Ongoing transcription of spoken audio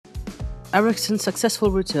Eriksen's successful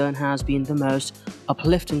return has been the most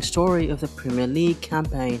uplifting story of the Premier League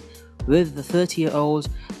campaign, with the 30-year-old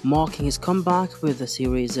marking his comeback with a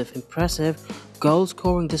series of impressive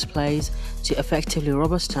goal-scoring displays to effectively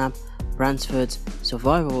rubber-stamp Brentford's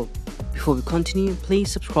survival. Before we continue, please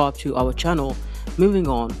subscribe to our channel. Moving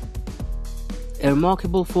on. A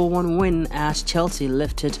remarkable 4-1 win as Chelsea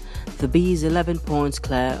lifted the Bees 11 points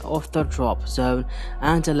clear of the drop zone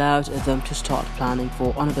and allowed them to start planning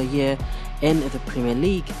for another year in the Premier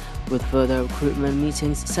League, with further recruitment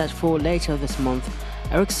meetings set for later this month.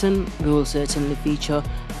 Eriksen will certainly feature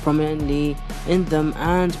prominently in them,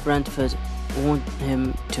 and Brentford want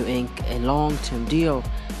him to ink a long-term deal,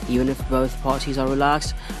 even if both parties are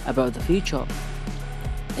relaxed about the future.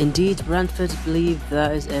 Indeed, Brentford believe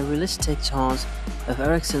there is a realistic chance of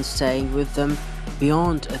Eriksen staying with them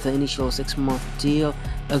beyond the initial 6-month deal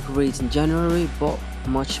agreed in January, but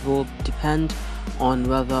much will depend on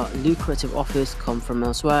whether lucrative offers come from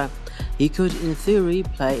elsewhere. He could, in theory,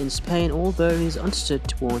 play in Spain, although he is understood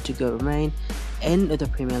to want to remain in the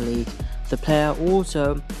Premier League. The player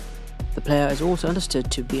is also understood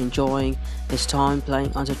to be enjoying his time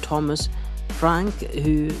playing under Thomas Frank,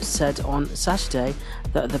 who said on Saturday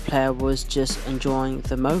that the player was just enjoying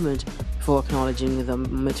the moment before acknowledging the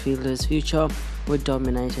midfielder's future would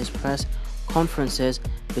dominate his press conferences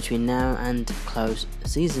between now and close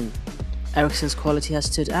season. Eriksen's quality has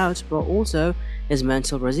stood out, but also his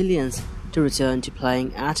mental resilience to return to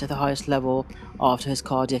playing at the highest level after his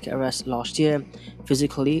cardiac arrest last year.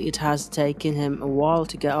 Physically, it has taken him a while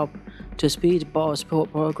to get up to speed, but a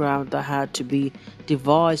support program that had to be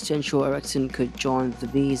devised to ensure Eriksen could join the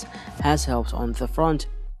Bees has helped on the front,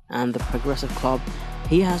 and the progressive club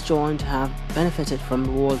he has joined have benefited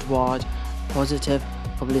from worldwide positive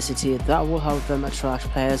publicity that will help them attract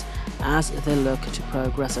players as they look to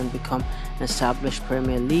progress and become an established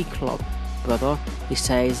Premier League club, whether he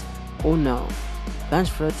stays or no.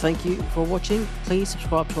 Brentford, thank you for watching. Please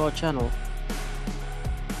subscribe to our channel.